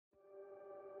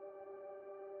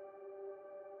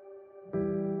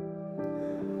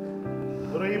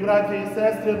Дорогі браті і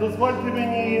сестри, дозвольте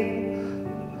мені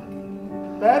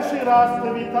перший раз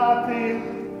привітати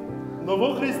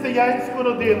нову християнську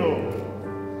родину,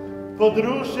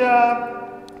 подружжя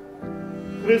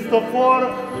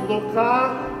Христофор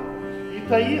Лука і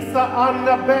Таїса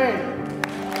Анна Бей.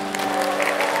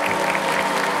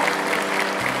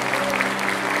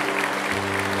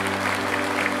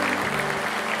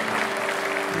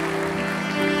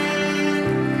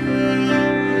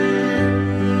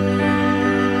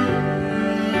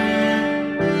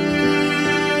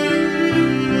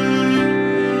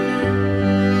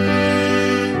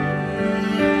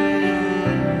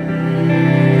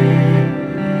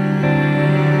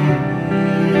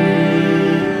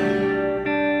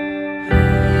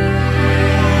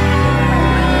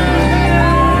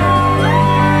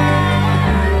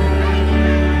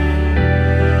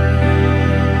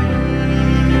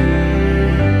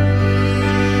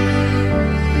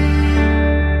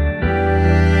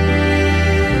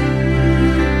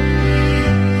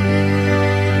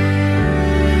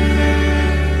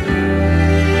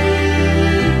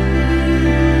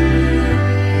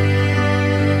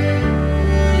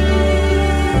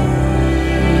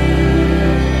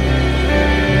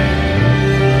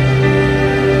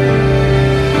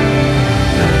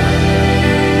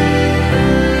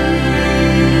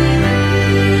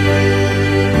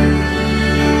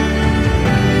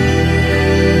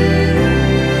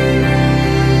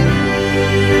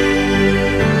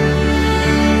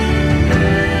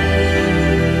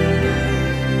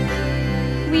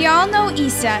 We all know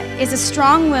Taissa is a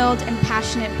strong-willed and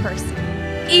passionate person.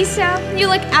 Taissa, you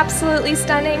look absolutely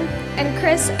stunning. And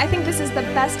Chris, I think this is the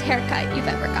best haircut you've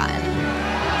ever gotten.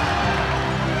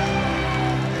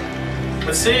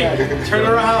 Let's see. Turn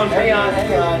around. Hang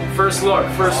on. First look. All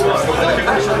right,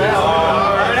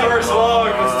 first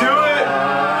look. Let's do it.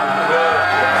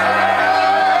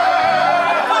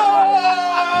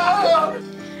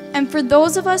 And for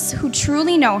those of us who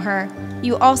truly know her,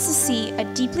 you also see a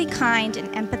deeply kind and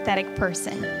empathetic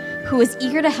person who is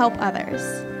eager to help others.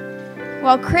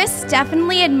 While Chris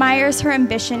definitely admires her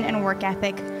ambition and work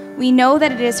ethic, we know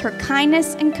that it is her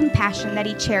kindness and compassion that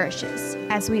he cherishes,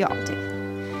 as we all do.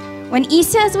 When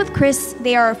Taissa is with Chris,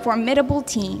 they are a formidable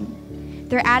team.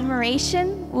 Their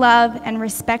admiration, love, and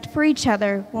respect for each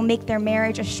other will make their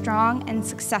marriage a strong and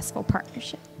successful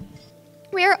partnership.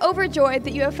 We are overjoyed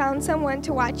that you have found someone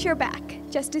to watch your back,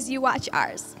 just as you watch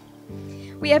ours.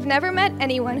 We have never met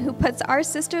anyone who puts our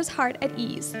sister's heart at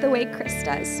ease the way Chris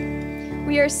does.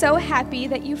 We are so happy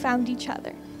that you found each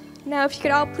other. Now, if you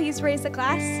could all please raise a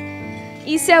glass.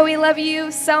 Taissa, we love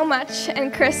you so much,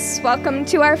 and Chris, welcome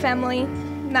to our family.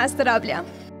 Na zdrowie.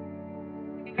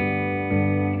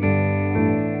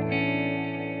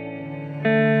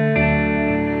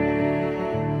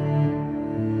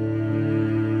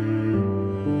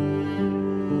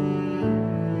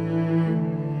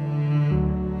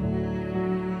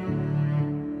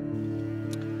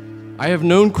 I have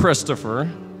known Christopher,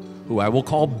 who I will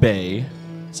call Bay,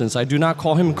 since I do not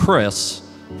call him Chris,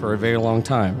 for a very long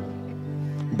time.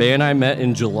 Bay and I met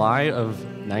in July of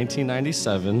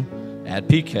 1997 at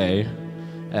PK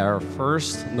at our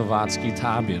first Novatsky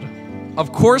Tabir.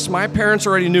 Of course, my parents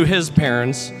already knew his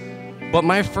parents, but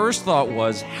my first thought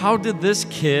was, how did this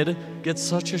kid get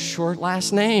such a short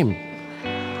last name?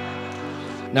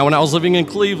 Now, when I was living in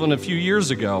Cleveland a few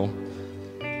years ago,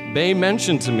 Bay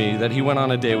mentioned to me that he went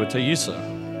on a date with Taissa.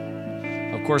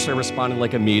 Of course, I responded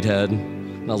like a meathead,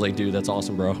 and I was like, dude, that's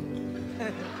awesome, bro.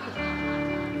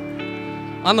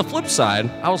 On the flip side,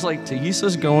 I was like,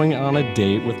 Taissa's going on a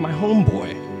date with my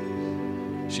homeboy.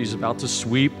 She's about to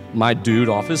sweep my dude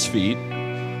off his feet,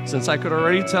 since I could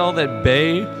already tell that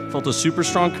Bay felt a super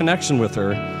strong connection with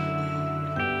her,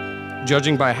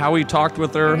 judging by how he talked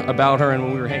with her, about her, and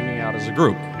when we were hanging out as a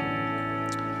group.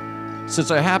 Since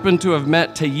I happened to have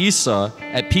met Taissa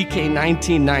at PK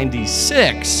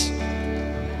 1996,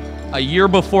 a year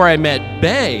before I met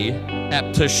Bay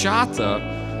at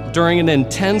Tashata during an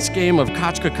intense game of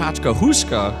Kachka Kachka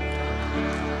Huska,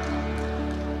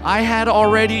 I had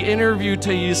already interviewed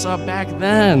Taissa back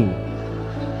then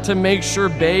to make sure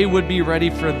Bay would be ready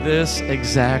for this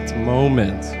exact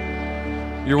moment.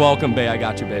 You're welcome, Bay. I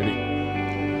got you, baby.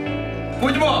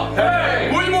 Будьмо!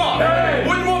 Hey! Будьмо! Hey!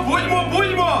 Будьмо! Будьмо!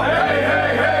 Будьмо! Hey!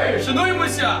 Hey! Hey!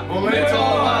 Шануймося! Ми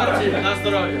таланті! На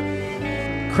здоров'я!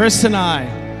 Chris and I,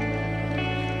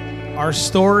 our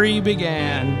story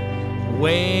began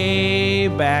way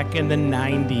back in the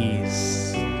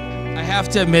 90s. I have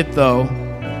to admit, though,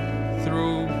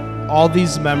 through all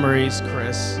these memories,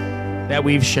 Chris, that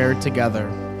we've shared together,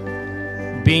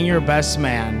 being your best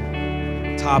man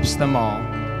tops them all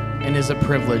and is a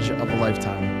privilege of a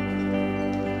lifetime.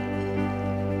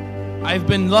 I've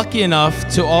been lucky enough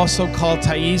to also call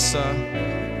Taissa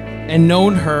and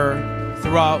known her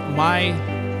throughout my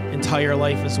entire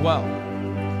life as well.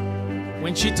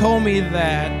 When she told me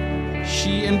that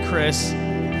she and Chris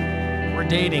were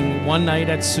dating one night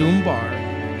at Zoom Bar,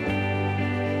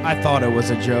 I thought it was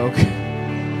a joke.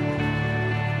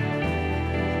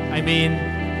 I mean,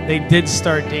 they did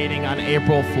start dating on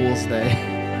April Fool's Day.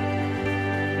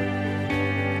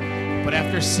 But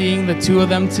after seeing the two of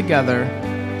them together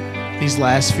these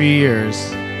last few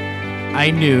years,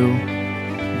 I knew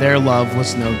their love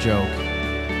was no joke.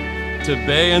 To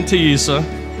Bay and Taissa,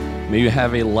 may you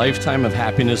have a lifetime of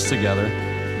happiness together.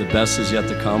 The best is yet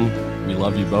to come. We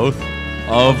love you both.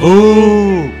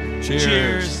 Avu! Cheers.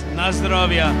 Cheers. Na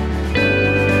zdrowie.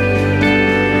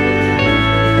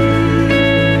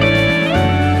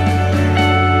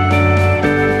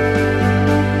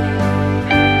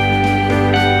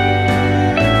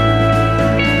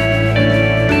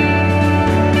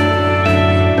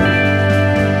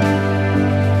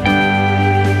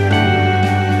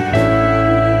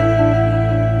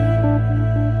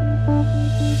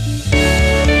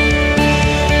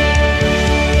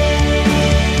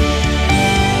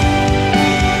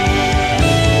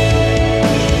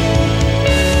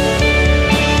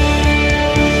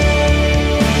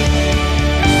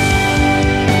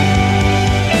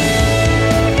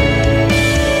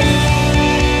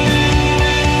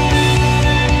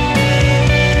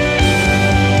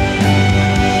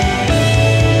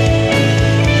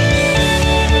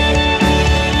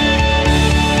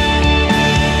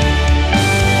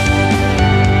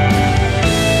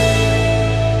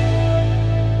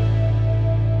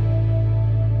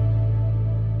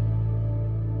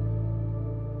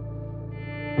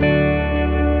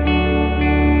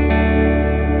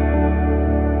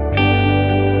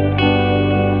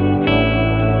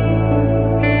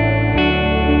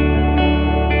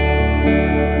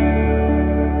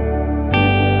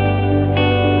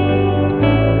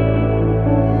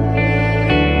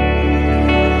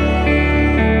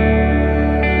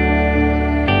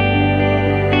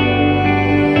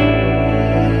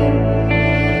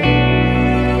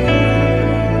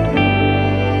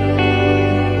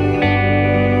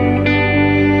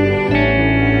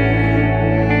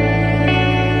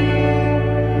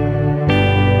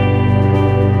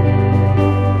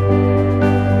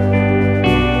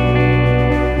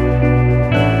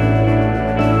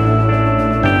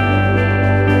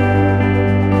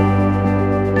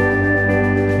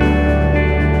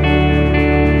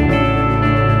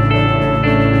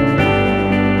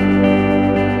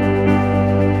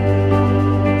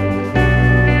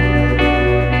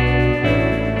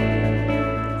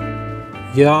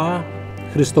 Я,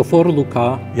 Христофор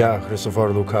Лука,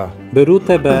 беру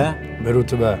тебе,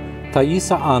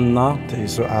 Таїса Анна,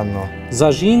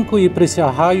 за жінку і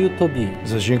присягаю тобі,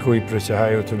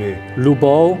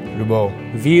 любов,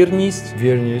 вірність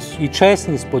і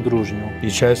чесність подружню,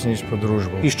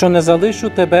 і що не залишу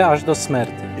тебе аж до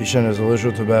смерти.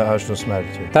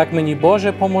 Так мені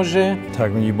Боже поможи,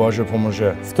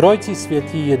 в Тройці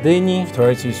святій єдині,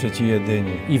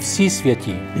 і всі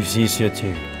святі.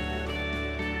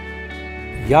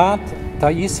 Я,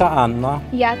 Таїса Анна,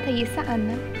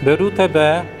 беру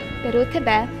тебе,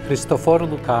 Христофор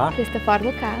Лука,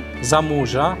 за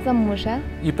мужа,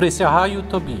 і присягаю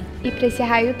тобі,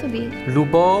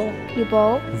 любов,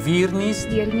 вірність,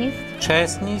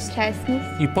 чесність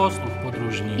і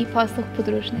послух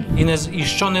подружній. І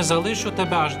що не залишу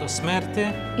тебе аж до смерти.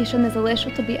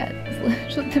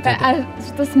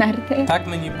 Так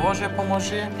мені Боже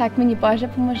поможи.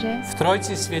 В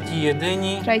Тройці святій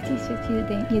єдині.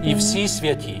 І всі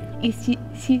святі.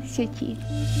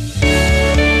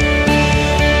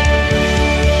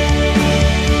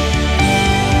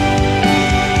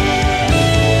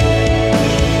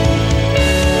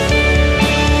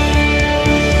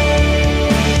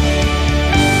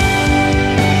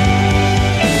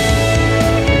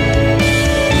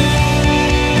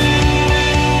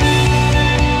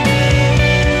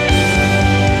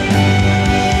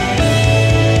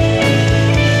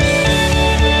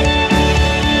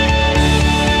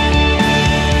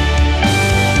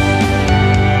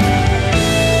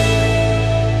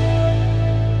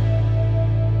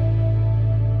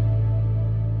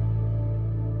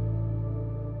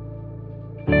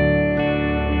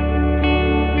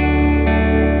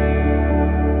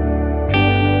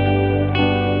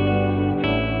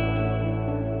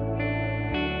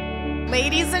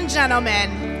 Ladies and gentlemen,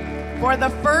 for the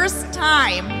first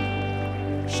time,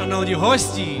 шановні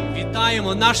гості,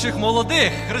 вітаємо наших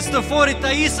молодих Христофор і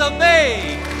Таїса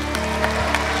Бей!